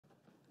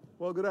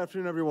Well, good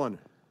afternoon, everyone.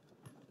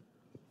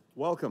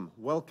 Welcome.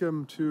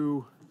 Welcome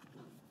to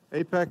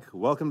APEC.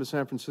 Welcome to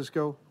San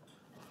Francisco.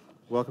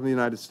 Welcome to the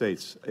United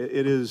States.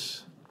 It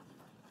is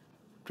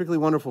particularly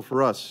wonderful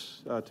for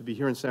us to be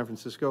here in San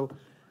Francisco,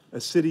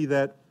 a city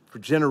that for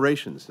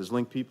generations has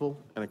linked people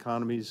and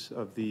economies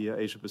of the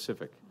Asia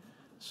Pacific.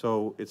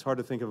 So it's hard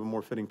to think of a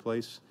more fitting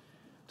place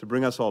to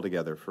bring us all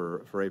together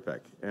for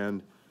APEC.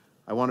 And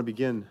I want to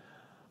begin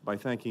by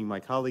thanking my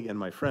colleague and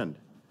my friend,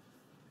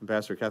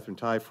 Ambassador Katherine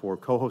Tai, for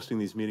co-hosting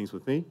these meetings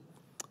with me.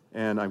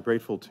 And I'm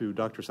grateful to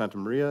Dr. Santa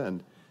Maria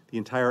and the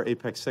entire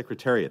APEC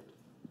Secretariat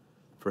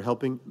for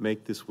helping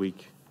make this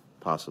week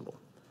possible.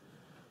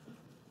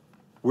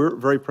 We're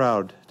very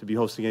proud to be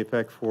hosting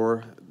APEC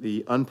for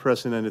the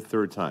unprecedented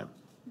third time.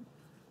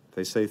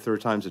 They say third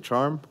time's a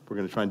charm. We're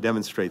going to try and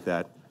demonstrate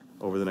that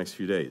over the next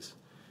few days.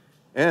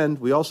 And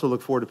we also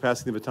look forward to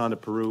passing the baton to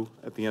Peru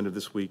at the end of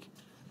this week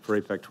for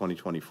APEC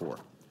 2024.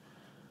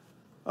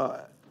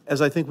 As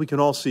I think we can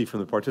all see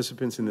from the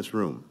participants in this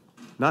room,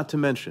 not to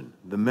mention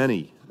the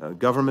many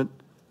government,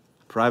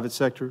 private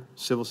sector,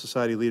 civil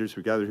society leaders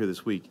who gathered here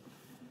this week,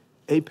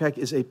 APEC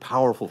is a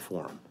powerful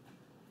forum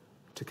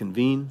to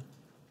convene,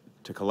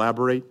 to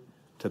collaborate,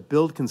 to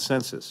build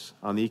consensus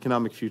on the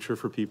economic future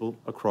for people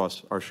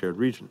across our shared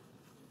region.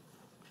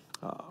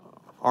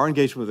 Our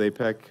engagement with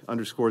APEC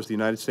underscores the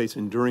United States'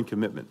 enduring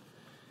commitment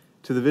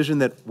to the vision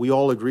that we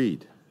all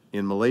agreed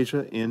in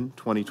Malaysia in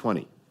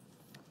 2020,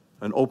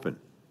 an open,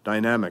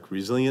 dynamic,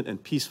 resilient,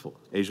 and peaceful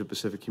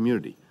Asia-Pacific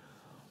community,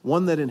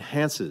 one that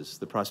enhances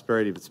the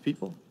prosperity of its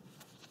people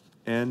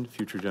and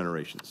future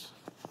generations.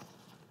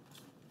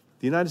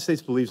 The United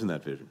States believes in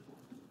that vision,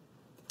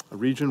 a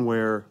region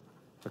where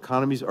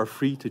economies are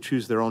free to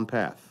choose their own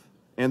path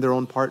and their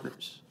own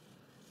partners,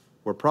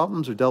 where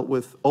problems are dealt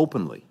with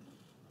openly,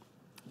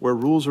 where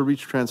rules are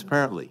reached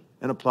transparently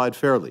and applied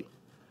fairly,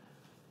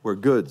 where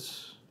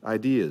goods,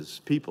 ideas,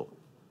 people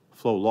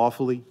flow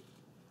lawfully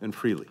and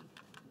freely.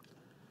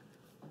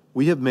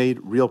 We have made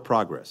real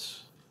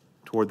progress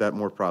toward that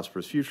more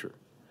prosperous future.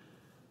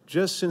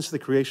 Just since the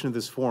creation of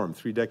this forum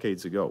 3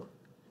 decades ago,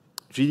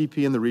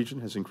 GDP in the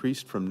region has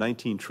increased from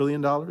 $19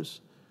 trillion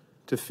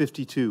to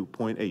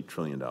 $52.8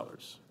 trillion.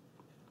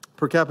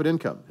 Per capita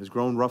income has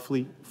grown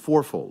roughly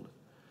fourfold,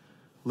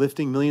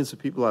 lifting millions of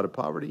people out of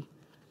poverty,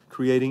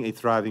 creating a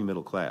thriving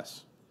middle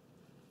class.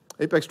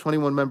 APEC's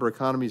 21 member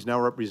economies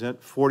now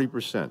represent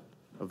 40%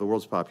 of the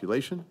world's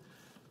population.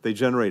 They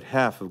generate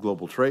half of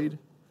global trade.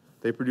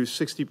 They produce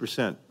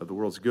 60% of the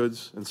world's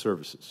goods and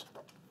services.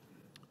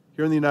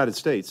 Here in the United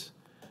States,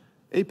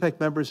 APEC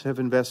members have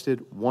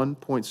invested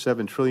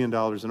 $1.7 trillion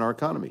in our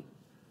economy,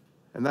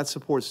 and that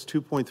supports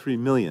 2.3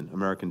 million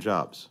American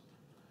jobs.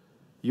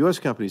 U.S.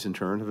 companies, in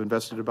turn, have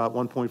invested about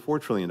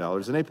 $1.4 trillion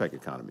in APEC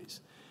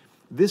economies.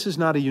 This is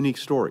not a unique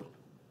story.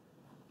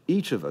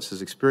 Each of us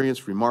has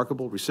experienced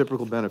remarkable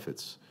reciprocal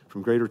benefits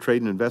from greater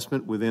trade and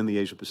investment within the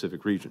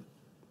Asia-Pacific region.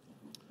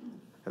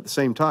 At the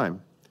same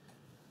time,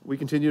 we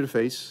continue to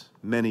face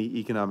many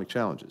economic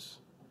challenges.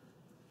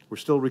 We're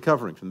still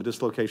recovering from the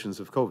dislocations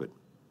of COVID,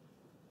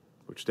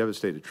 which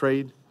devastated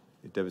trade,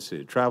 it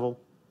devastated travel,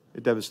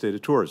 it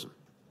devastated tourism.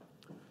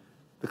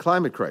 The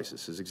climate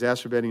crisis is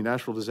exacerbating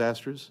natural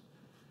disasters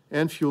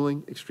and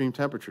fueling extreme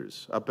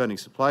temperatures, upending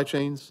supply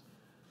chains,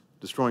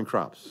 destroying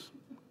crops.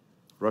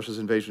 Russia's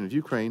invasion of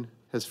Ukraine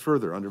has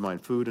further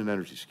undermined food and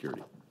energy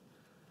security.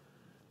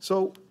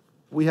 So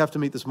we have to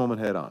meet this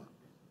moment head on.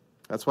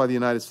 That's why the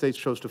United States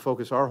chose to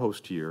focus our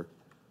host year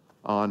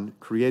on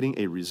creating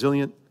a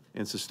resilient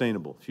and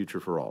sustainable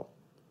future for all.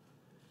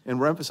 And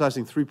we're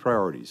emphasizing 3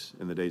 priorities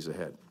in the days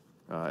ahead,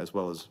 as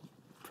well as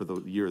for the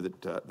year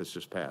that's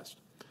just passed.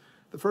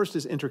 The first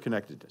is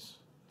interconnectedness.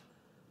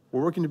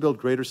 We're working to build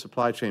greater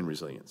supply chain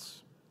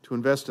resilience, to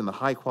invest in the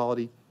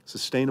high-quality,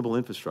 sustainable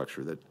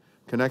infrastructure that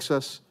connects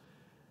us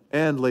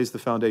and lays the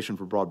foundation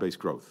for broad-based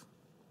growth.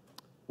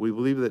 We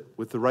believe that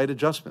with the right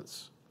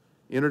adjustments,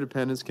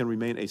 interdependence can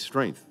remain a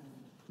strength,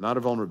 not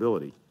a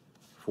vulnerability,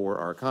 for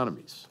our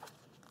economies.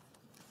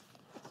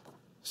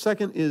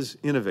 Second is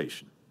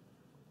innovation.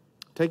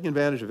 Taking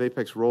advantage of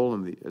APEC's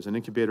role as an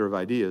incubator of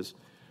ideas,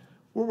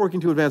 we're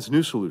working to advance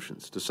new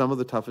solutions to some of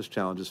the toughest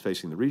challenges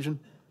facing the region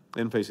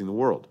and facing the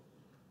world,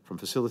 from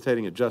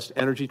facilitating a just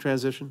energy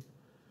transition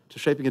to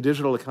shaping a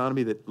digital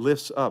economy that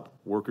lifts up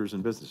workers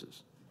and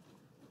businesses.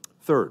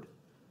 Third,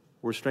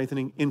 we're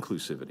strengthening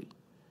inclusivity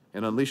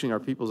and unleashing our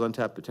people's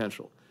untapped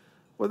potential,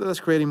 whether that's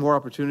creating more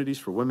opportunities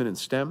for women in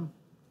STEM,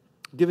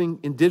 giving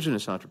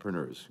indigenous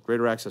entrepreneurs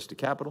greater access to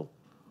capital,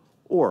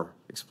 or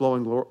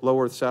exploring low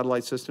Earth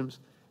satellite systems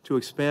to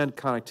expand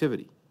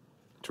connectivity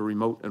to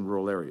remote and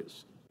rural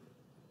areas.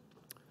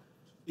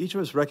 Each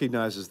of us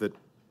recognizes that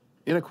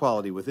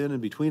inequality within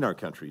and between our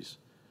countries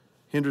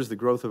hinders the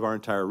growth of our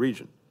entire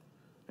region,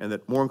 and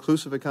that more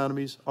inclusive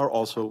economies are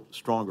also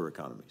stronger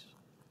economies.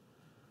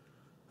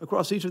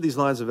 Across each of these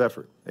lines of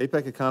effort,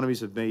 APEC economies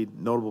have made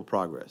notable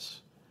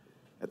progress.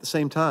 At the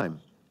same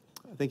time,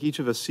 I think each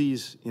of us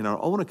sees in our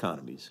own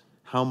economies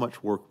how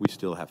much work we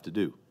still have to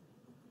do.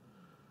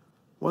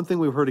 One thing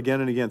we've heard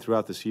again and again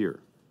throughout this year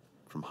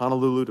from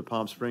Honolulu to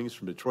Palm Springs,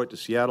 from Detroit to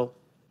Seattle,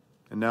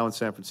 and now in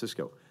San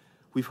Francisco.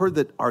 We've heard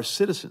that our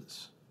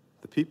citizens,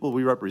 the people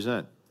we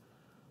represent,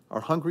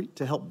 are hungry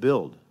to help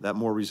build that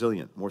more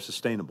resilient, more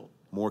sustainable,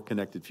 more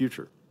connected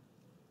future.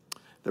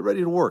 They're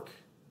ready to work,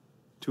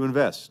 to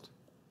invest,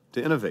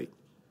 to innovate,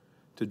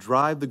 to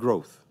drive the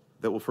growth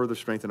that will further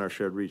strengthen our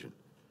shared region.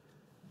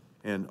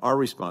 And our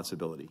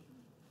responsibility,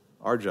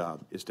 our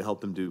job, is to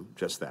help them do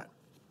just that.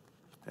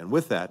 And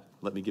with that,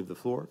 let me give the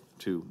floor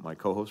to my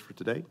co-host for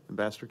today,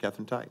 Ambassador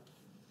Katherine Tai.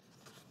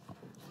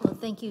 Well,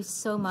 thank you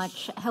so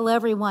much. Hello,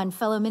 everyone,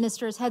 fellow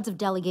ministers, heads of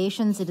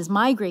delegations. It is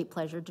my great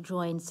pleasure to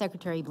join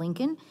Secretary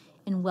Blinken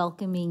in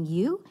welcoming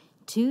you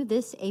to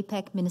this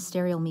APEC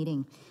Ministerial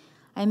meeting.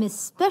 I'm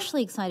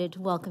especially excited to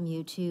welcome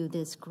you to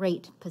this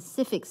great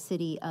Pacific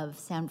city of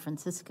San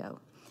Francisco.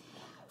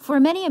 For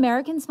many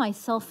Americans,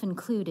 myself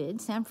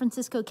included, San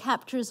Francisco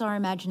captures our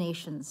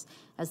imaginations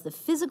as the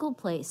physical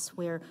place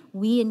where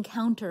we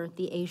encounter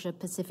the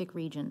Asia-Pacific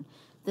region.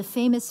 The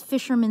famous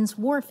Fisherman's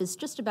Wharf is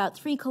just about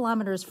 3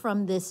 kilometers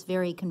from this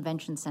very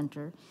convention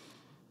center.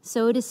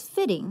 So it is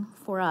fitting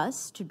for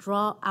us to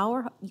draw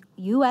our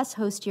U.S.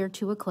 host year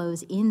to a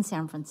close in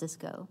San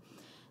Francisco.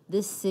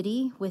 This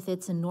city, with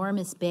its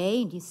enormous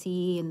bay, and you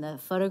see in the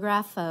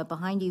photograph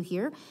behind you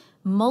here,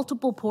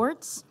 multiple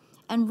ports,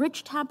 and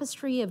rich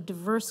tapestry of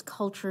diverse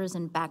cultures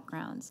and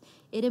backgrounds.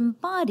 It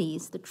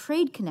embodies the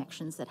trade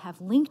connections that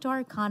have linked our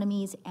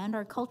economies and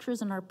our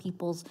cultures and our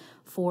peoples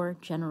for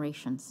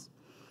generations.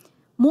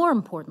 More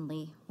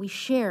importantly, we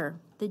share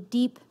the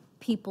deep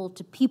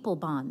people-to-people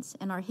bonds,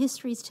 and our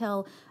histories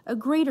tell a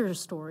greater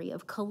story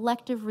of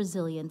collective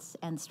resilience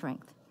and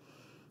strength.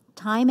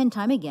 Time and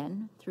time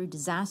again, through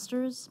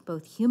disasters,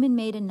 both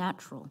human-made and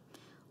natural,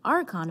 our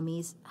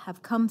economies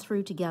have come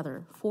through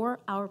together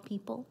for our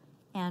people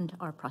and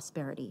our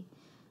prosperity.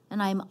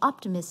 And I am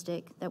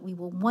optimistic that we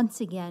will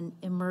once again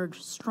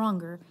emerge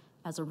stronger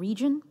as a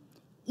region,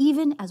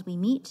 even as we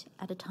meet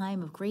at a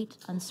time of great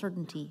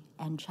uncertainty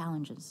and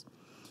challenges.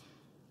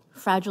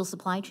 Fragile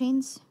supply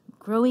chains,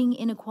 growing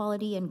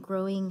inequality and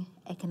growing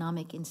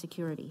economic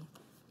insecurity,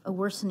 a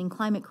worsening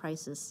climate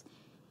crisis,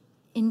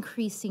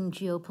 increasing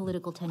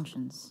geopolitical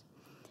tensions.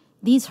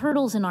 These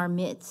hurdles in our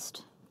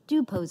midst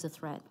do pose a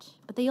threat,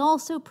 but they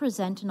also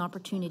present an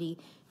opportunity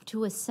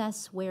to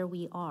assess where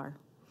we are,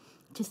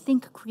 to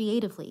think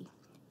creatively,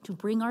 to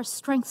bring our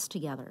strengths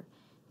together,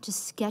 to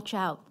sketch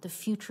out the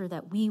future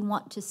that we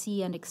want to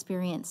see and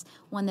experience,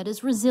 one that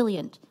is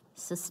resilient,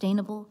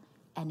 sustainable,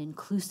 and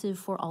inclusive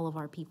for all of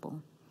our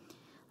people.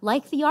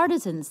 Like the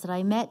artisans that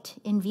I met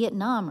in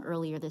Vietnam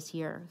earlier this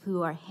year,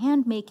 who are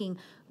hand-making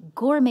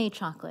gourmet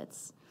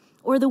chocolates,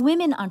 or the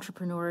women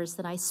entrepreneurs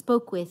that I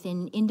spoke with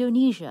in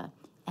Indonesia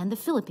and the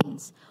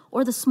Philippines,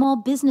 or the small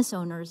business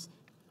owners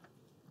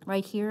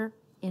right here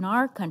in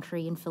our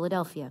country in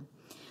Philadelphia.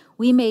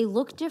 We may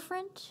look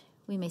different,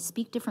 we may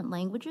speak different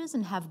languages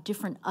and have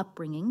different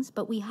upbringings,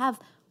 but we have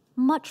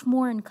much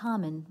more in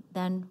common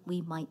than we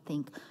might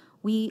think.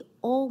 We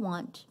all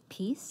want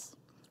peace.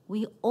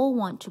 We all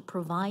want to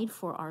provide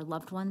for our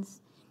loved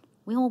ones.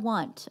 We all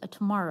want a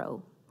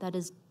tomorrow that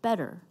is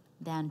better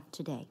than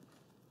today.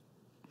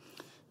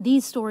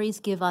 These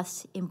stories give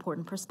us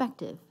important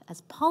perspective.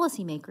 As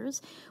policymakers,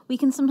 we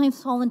can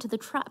sometimes fall into the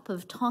trap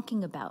of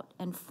talking about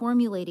and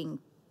formulating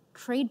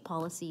trade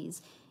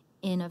policies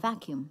in a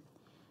vacuum.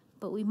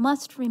 But we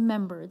must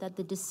remember that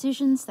the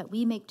decisions that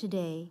we make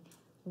today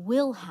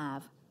will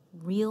have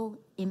real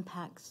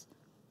impacts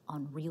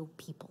on real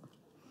people.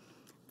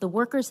 The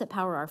workers that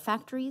power our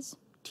factories,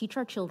 teach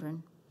our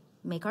children,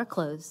 make our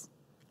clothes,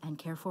 and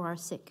care for our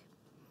sick.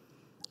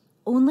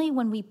 Only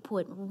when we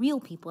put real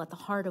people at the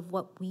heart of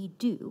what we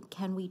do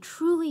can we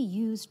truly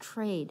use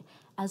trade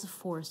as a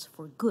force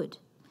for good.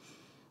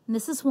 And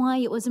this is why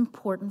it was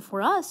important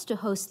for us to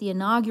host the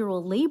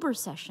inaugural labor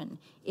session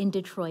in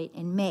Detroit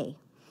in May.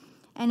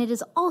 And it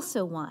is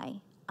also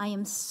why I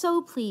am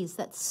so pleased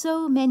that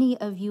so many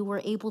of you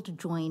were able to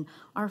join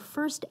our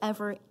first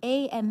ever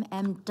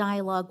AMM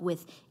dialogue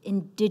with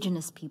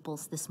Indigenous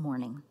peoples this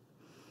morning.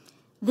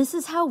 This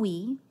is how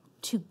we,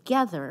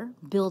 together,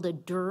 build a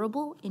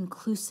durable,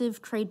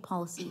 inclusive trade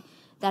policy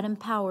that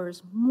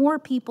empowers more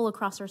people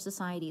across our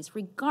societies,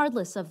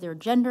 regardless of their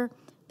gender,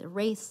 their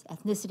race,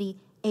 ethnicity,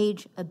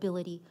 age,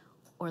 ability,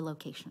 or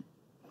location.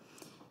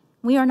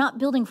 We are not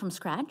building from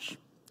scratch.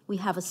 We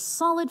have a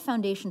solid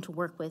foundation to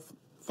work with,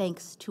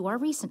 thanks to our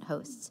recent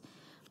hosts.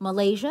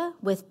 Malaysia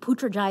with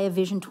Putrajaya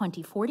Vision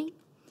 2040,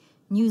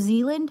 New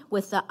Zealand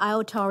with the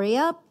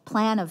Aotearoa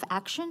Plan of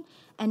Action,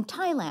 and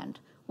Thailand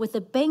with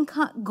the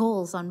Bangkok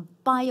goals on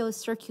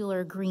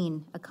biocircular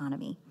green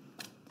economy.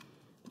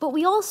 But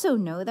we also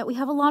know that we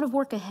have a lot of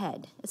work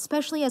ahead,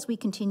 especially as we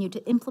continue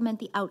to implement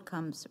the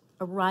outcomes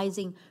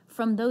arising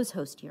from those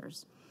host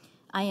years.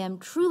 I am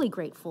truly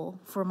grateful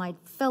for my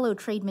fellow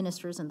trade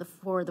ministers and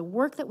for the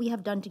work that we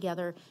have done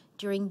together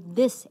during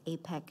this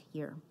APEC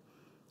year.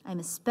 I'm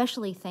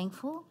especially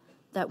thankful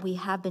that we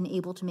have been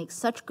able to make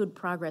such good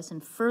progress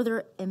in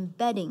further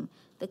embedding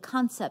the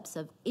concepts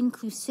of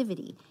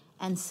inclusivity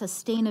and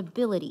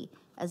sustainability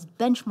as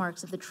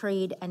benchmarks of the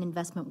trade and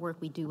investment work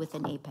we do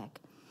within APEC.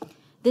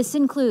 This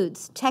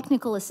includes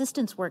technical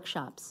assistance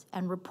workshops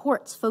and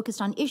reports focused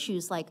on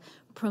issues like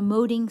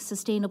promoting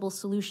sustainable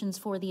solutions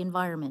for the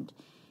environment,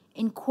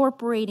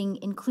 incorporating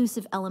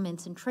inclusive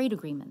elements in trade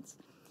agreements,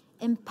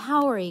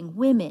 empowering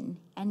women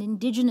and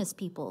indigenous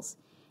peoples,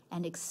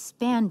 and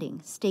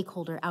expanding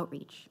stakeholder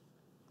outreach.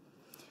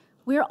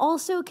 We are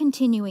also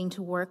continuing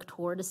to work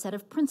toward a set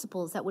of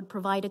principles that would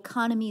provide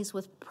economies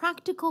with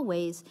practical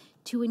ways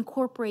to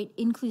incorporate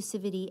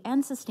inclusivity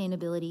and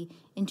sustainability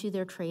into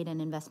their trade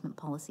and investment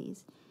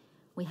policies.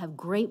 We have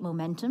great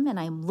momentum, and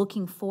I am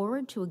looking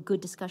forward to a good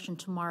discussion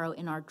tomorrow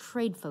in our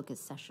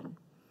trade-focused session.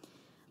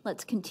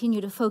 Let's continue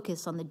to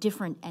focus on the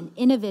different and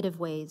innovative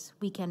ways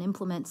we can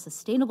implement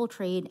sustainable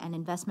trade and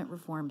investment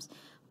reforms,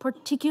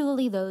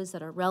 particularly those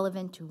that are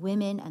relevant to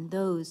women and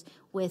those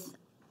with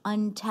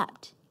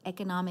untapped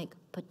economic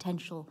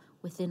potential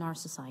within our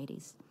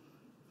societies.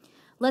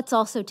 Let's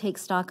also take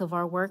stock of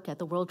our work at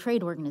the World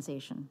Trade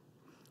Organization.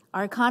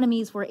 Our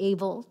economies were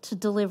able to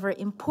deliver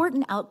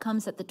important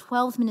outcomes at the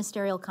 12th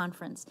Ministerial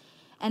Conference,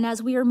 and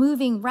as we are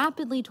moving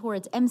rapidly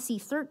towards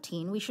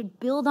MC13, we should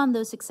build on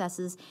those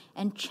successes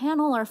and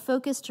channel our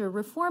focus to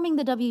reforming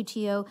the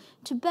WTO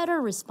to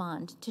better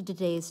respond to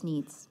today's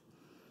needs.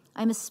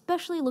 I'm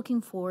especially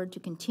looking forward to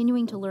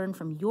continuing to learn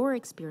from your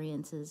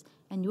experiences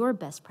and your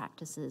best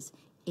practices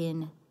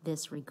in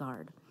this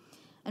regard.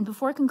 And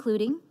before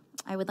concluding,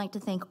 I would like to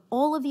thank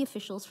all of the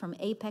officials from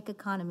APEC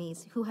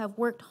economies who have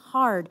worked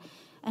hard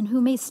and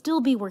who may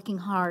still be working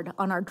hard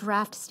on our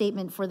draft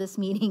statement for this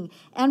meeting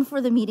and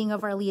for the meeting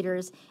of our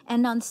leaders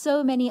and on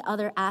so many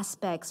other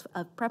aspects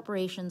of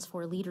preparations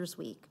for Leaders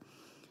Week.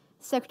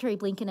 Secretary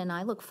Blinken and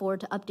I look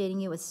forward to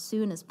updating you as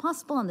soon as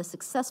possible on the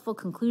successful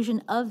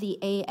conclusion of the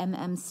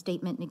AMM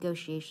statement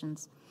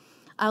negotiations.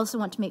 I also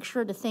want to make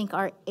sure to thank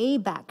our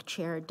ABAC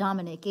chair,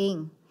 Dominic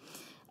Ng,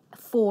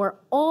 for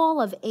all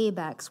of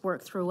ABAC's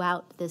work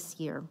throughout this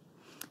year.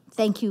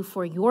 Thank you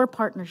for your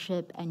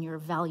partnership and your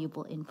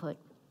valuable input.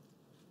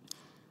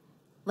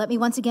 Let me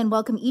once again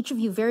welcome each of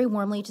you very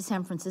warmly to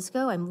San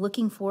Francisco. I'm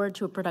looking forward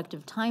to a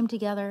productive time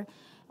together.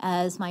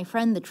 As my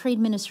friend, the Trade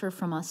Minister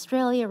from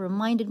Australia,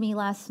 reminded me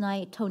last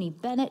night, Tony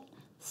Bennett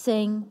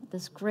sang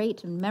this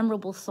great and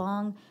memorable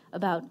song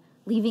about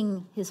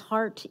leaving his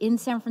heart in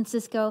San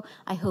Francisco.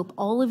 I hope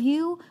all of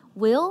you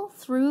will,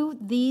 through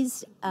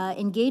these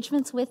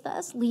engagements with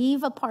us,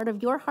 leave a part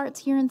of your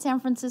hearts here in San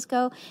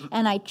Francisco.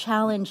 And I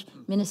challenge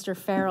Minister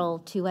Farrell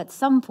to, at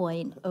some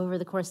point over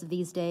the course of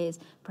these days,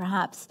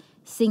 perhaps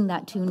sing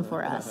that tune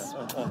for us.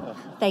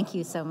 Thank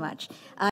you so much.